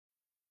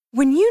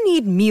When you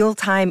need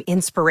mealtime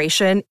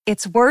inspiration,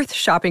 it's worth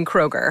shopping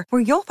Kroger,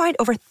 where you'll find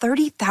over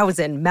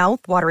 30,000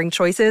 mouth-watering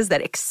choices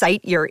that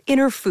excite your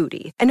inner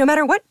foodie. And no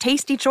matter what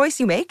tasty choice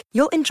you make,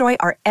 you'll enjoy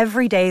our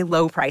everyday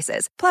low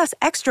prices, plus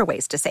extra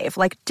ways to save,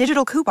 like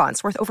digital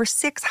coupons worth over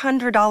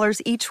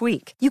 $600 each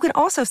week. You can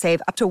also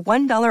save up to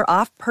 $1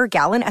 off per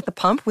gallon at the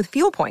pump with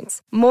fuel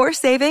points. More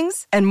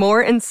savings and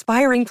more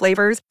inspiring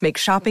flavors make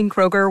shopping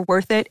Kroger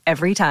worth it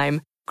every time.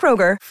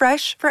 Kroger,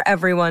 fresh for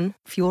everyone.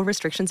 Fuel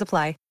restrictions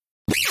apply.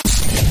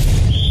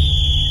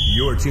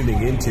 You're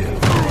tuning into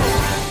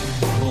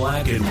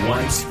Black and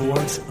White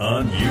Sports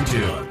on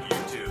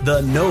YouTube.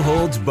 The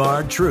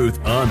no-holds-barred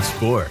truth on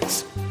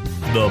sports.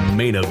 The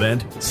main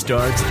event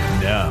starts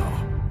now.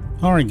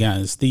 All right,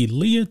 guys, the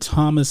Lia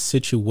Thomas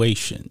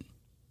situation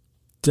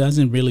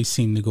doesn't really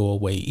seem to go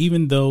away,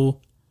 even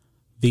though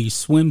the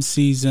swim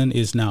season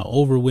is now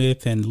over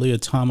with and Lia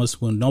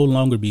Thomas will no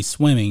longer be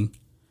swimming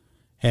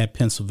at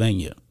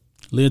Pennsylvania.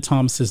 Lia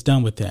Thomas is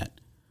done with that.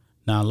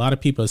 Now, a lot of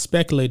people have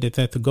speculated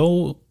that the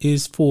goal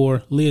is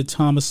for Lia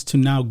Thomas to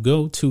now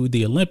go to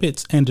the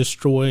Olympics and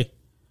destroy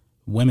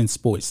women's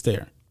sports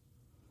there.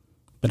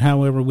 But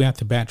however, we have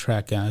to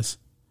backtrack, guys,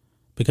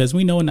 because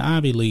we know in the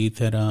Ivy League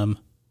that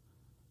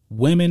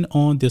women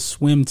on the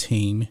swim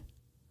team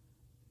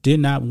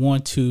did not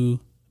want to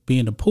be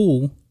in the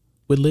pool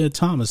with Lia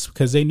Thomas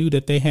because they knew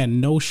that they had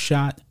no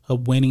shot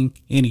of winning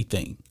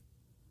anything.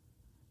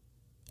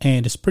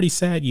 And it's pretty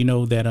sad,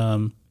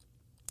 that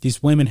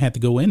these women had to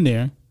go in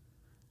there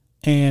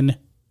and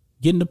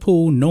get in the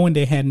pool knowing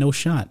they had no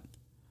shot.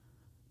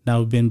 Now,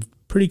 we've been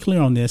pretty clear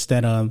on this,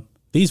 that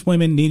these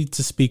women needed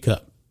to speak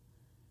up.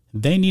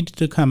 They needed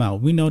to come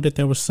out. We know that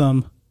there were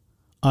some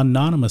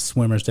anonymous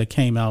swimmers that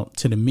came out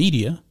to the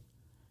media,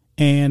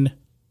 and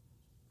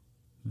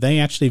they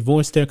actually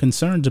voiced their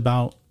concerns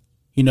about,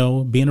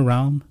 being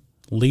around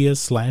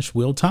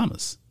Lia/Will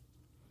Thomas.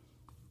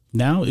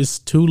 Now it's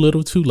too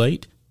little too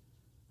late.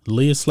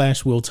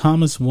 Lia/Will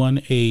Thomas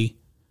won a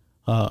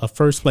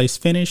first place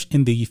finish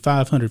in the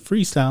 500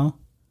 freestyle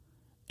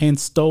and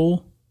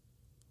stole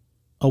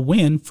a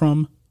win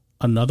from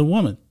another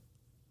woman.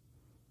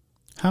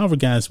 However,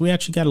 guys, we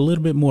actually got a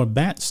little bit more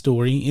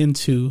backstory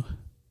into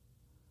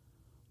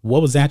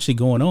what was actually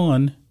going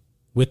on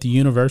with the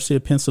University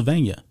of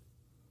Pennsylvania.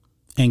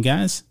 And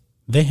guys,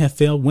 they have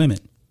failed women.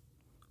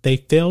 They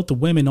failed the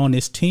women on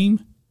this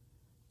team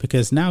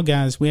because now,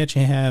 guys, we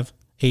actually have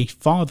a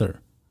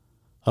father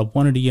of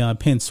one of the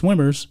Penn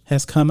swimmers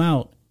has come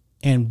out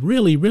and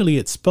really, really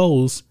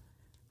expose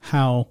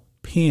how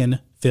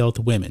Penn failed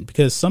the women.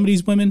 Because some of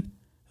these women,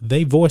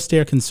 they voiced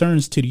their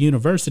concerns to the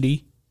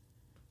university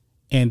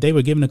and they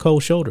were given a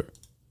cold shoulder.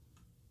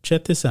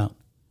 Check this out.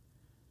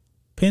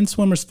 Penn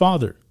swimmer's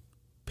father.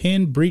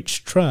 Penn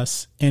breached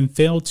trust and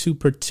failed to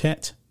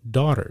protect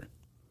daughter.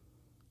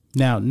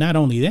 Now, not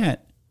only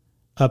that,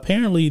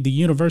 apparently the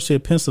University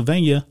of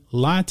Pennsylvania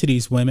lied to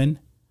these women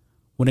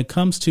when it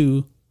comes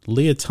to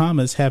Lia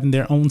Thomas having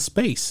their own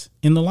space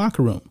in the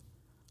locker room.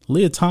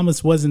 Lia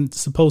Thomas wasn't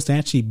supposed to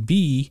actually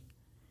be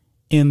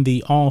in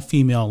the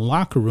all-female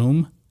locker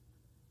room,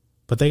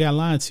 but they got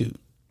lied to.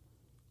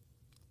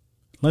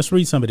 Let's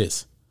read some of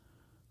this.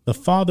 The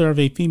father of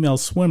a female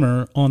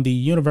swimmer on the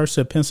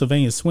University of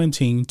Pennsylvania swim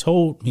team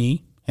told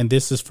me, and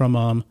this is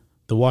from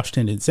the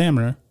Washington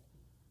Examiner,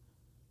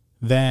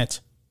 that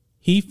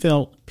he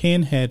felt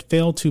Penn had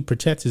failed to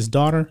protect his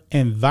daughter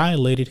and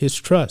violated his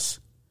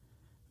trust.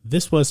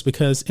 This was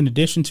because in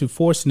addition to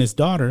forcing his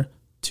daughter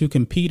to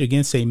compete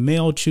against a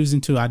male choosing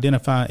to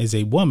identify as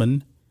a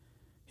woman,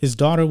 his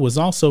daughter was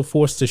also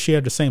forced to share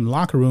the same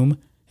locker room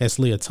as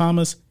Lia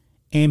Thomas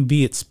and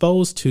be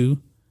exposed to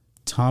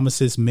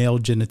Thomas's male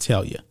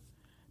genitalia.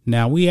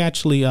 Now, we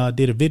actually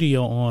did a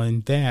video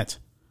on that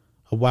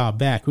a while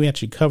back. We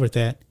actually covered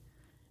that.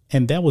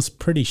 And that was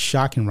pretty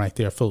shocking right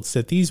there, folks,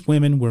 that these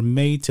women were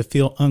made to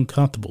feel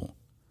uncomfortable.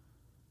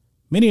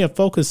 Many have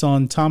focused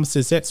on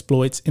Thomas's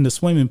exploits in the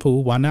swimming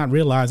pool while not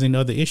realizing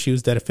other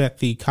issues that affect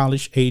the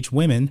college-age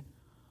women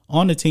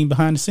on the team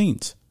behind the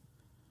scenes.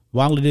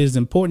 While it is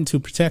important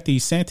to protect the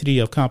sanctity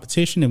of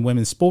competition in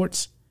women's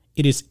sports,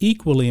 it is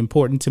equally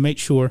important to make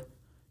sure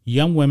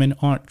young women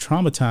aren't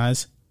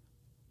traumatized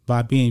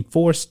by being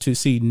forced to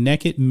see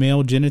naked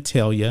male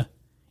genitalia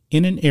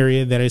in an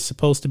area that is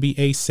supposed to be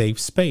a safe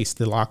space.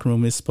 The locker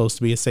room is supposed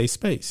to be a safe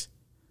space.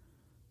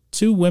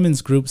 2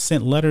 women's groups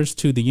sent letters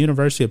to the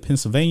University of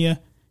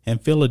Pennsylvania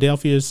and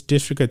Philadelphia's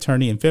district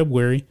attorney in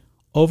February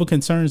over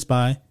concerns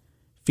by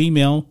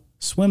female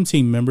swim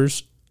team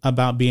members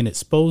about being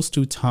exposed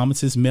to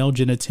Thomas's male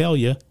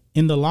genitalia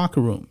in the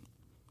locker room.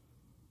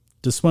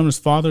 The swimmer's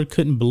father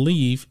couldn't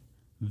believe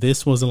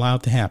this was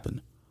allowed to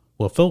happen.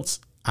 Well, folks,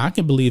 I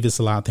can believe it's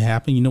allowed to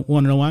happen. You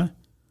want to know why?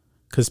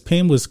 Because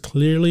Penn was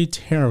clearly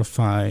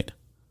terrified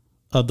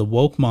of the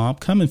woke mob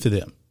coming for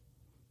them.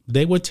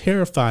 They were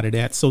terrified of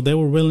that, so they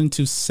were willing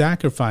to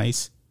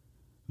sacrifice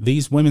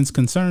these women's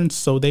concerns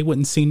so they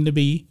wouldn't seem to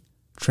be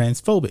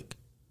transphobic.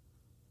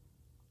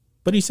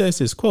 But he says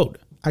this, quote,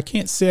 "I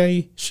can't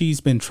say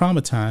she's been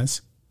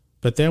traumatized,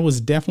 but there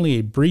was definitely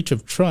a breach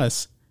of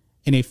trust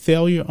and a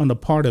failure on the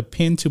part of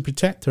Penn to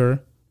protect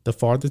her, the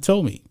father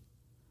told me.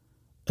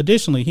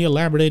 Additionally, he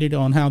elaborated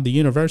on how the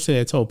university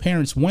had told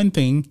parents one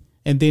thing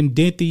and then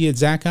did the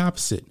exact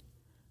opposite.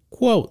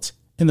 Quote,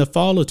 in the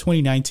fall of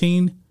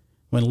 2019,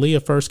 when Leah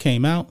first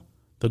came out,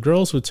 the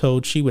girls were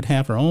told she would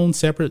have her own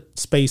separate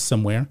space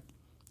somewhere,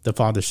 the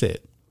father said.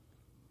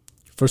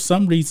 For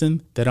some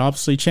reason, that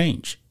obviously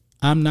changed.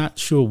 I'm not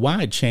sure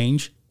why it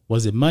changed.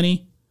 Was it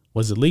money?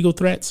 Was it legal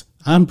threats?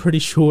 I'm pretty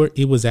sure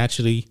it was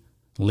actually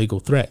legal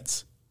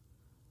threats.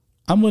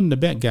 I'm willing to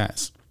bet,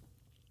 guys,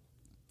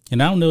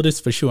 and I don't know this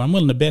for sure, I'm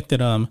willing to bet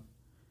that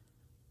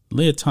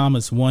Leah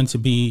Thomas wanted to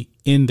be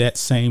in that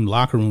same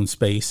locker room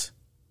space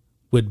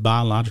with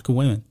biological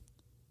women.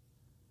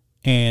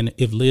 And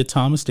if Leah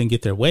Thomas didn't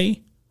get their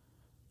way,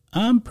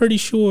 I'm pretty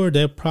sure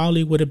there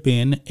probably would have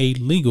been a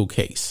legal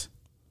case,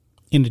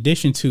 in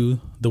addition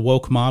to the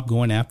woke mob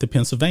going after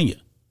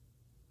Pennsylvania.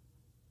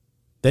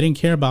 They didn't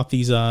care about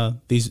these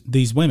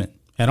women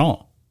at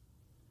all.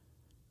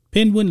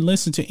 Penn wouldn't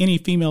listen to any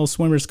female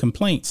swimmers'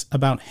 complaints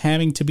about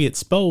having to be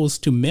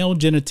exposed to male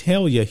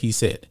genitalia, he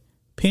said.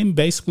 Penn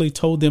basically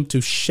told them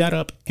to shut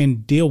up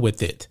and deal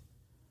with it.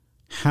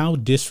 How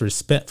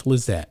disrespectful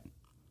is that?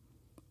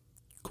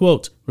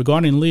 Quote,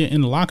 regarding Leah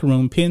in the locker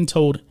room, Penn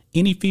told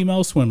any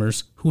female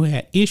swimmers who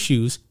had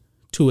issues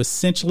to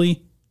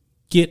essentially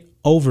get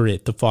over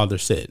it, the father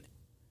said.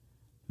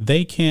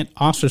 They can't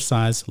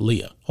ostracize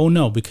Leah. Oh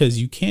no,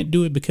 because you can't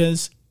do it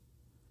because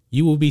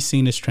you will be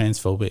seen as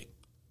transphobic.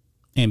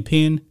 And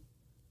Penn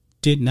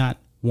did not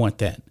want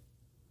that.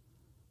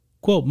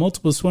 Quote,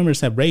 multiple swimmers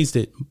have raised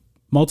it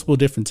multiple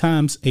different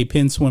times, a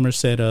Penn swimmer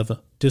said,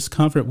 of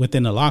discomfort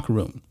within the locker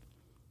room.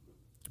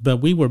 But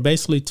we were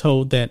basically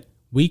told that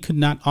we could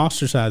not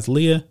ostracize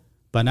Leah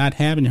by not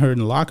having her in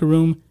the locker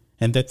room,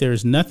 and that there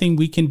is nothing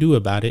we can do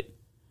about it,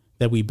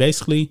 that we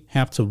basically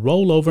have to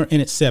roll over and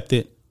accept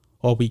it,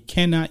 or we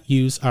cannot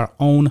use our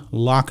own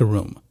locker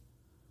room.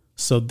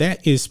 So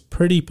that is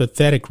pretty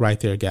pathetic right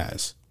there,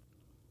 guys.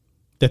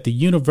 That the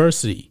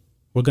university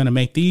were going to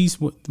make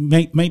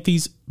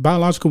these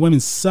biological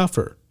women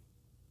suffer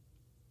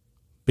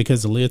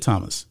because of Leah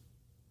Thomas.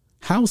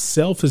 How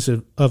selfish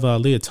of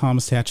Leah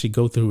Thomas to actually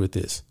go through with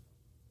this.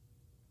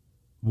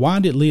 Why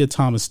did Leah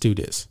Thomas do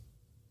this?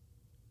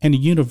 And the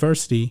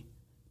university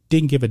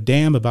didn't give a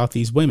damn about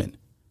these women.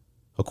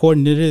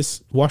 According to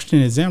this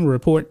Washington Examiner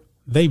report,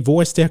 they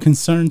voiced their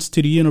concerns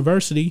to the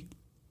university,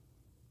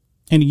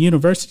 and the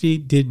university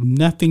did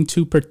nothing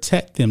to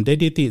protect them. They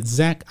did the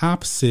exact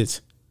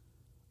opposite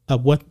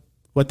of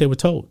what they were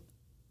told.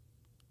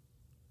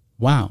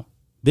 Wow.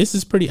 This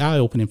is pretty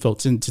eye-opening,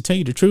 folks. And to tell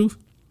you the truth,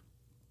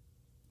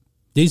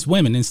 these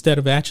women, instead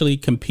of actually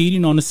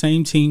competing on the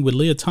same team with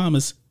Leah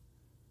Thomas,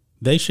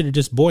 they should have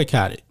just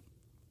boycotted.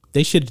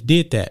 They should have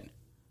did that.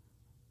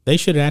 They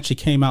should have actually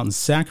came out and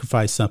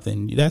sacrificed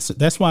something.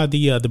 That's why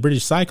the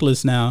British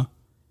cyclists now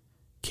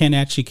can't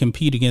actually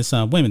compete against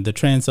women, the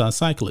trans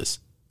cyclists,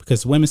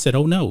 because women said,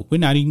 oh no, we're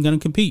not even going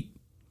to compete.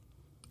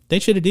 They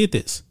should have did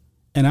this.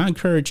 And I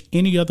encourage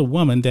any other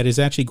woman that is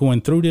actually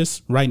going through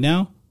this right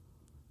now,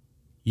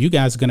 you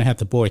guys are going to have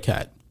to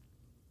boycott.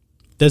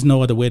 There's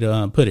no other way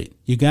to put it.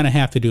 You're going to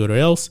have to do it, or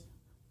else,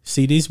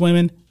 see, these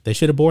women, they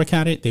should have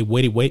boycotted. They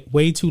waited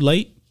way too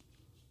late.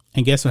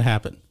 And guess what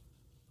happened?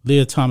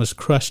 Leah Thomas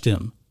crushed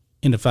him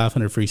in the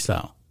 500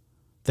 freestyle.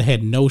 They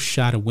had no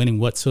shot of winning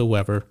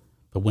whatsoever.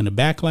 But when the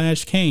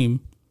backlash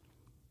came,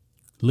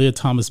 Leah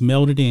Thomas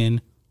melded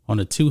in on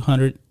the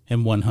 200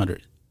 and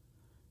 100.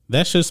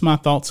 That's just my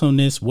thoughts on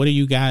this. What do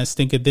you guys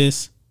think of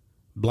this?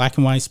 Black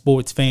and white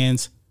sports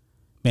fans,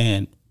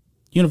 man,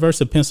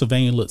 University of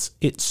Pennsylvania looks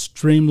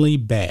extremely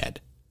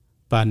bad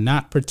by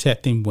not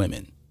protecting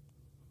women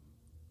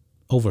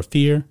over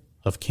fear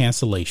of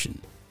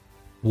cancellation.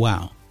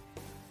 Wow.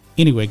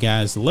 Anyway,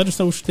 guys, let us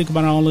know what you think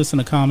about all this in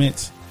the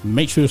comments.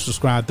 Make sure to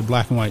subscribe to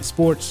Black and White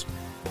Sports,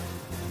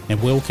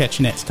 and we'll catch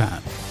you next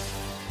time.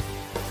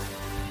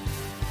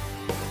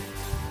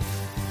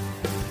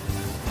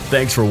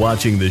 Thanks for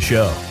watching the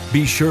show.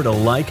 Be sure to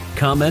like,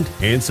 comment,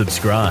 and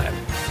subscribe.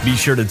 Be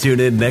sure to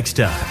tune in next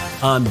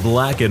time on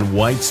Black and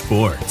White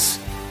Sports.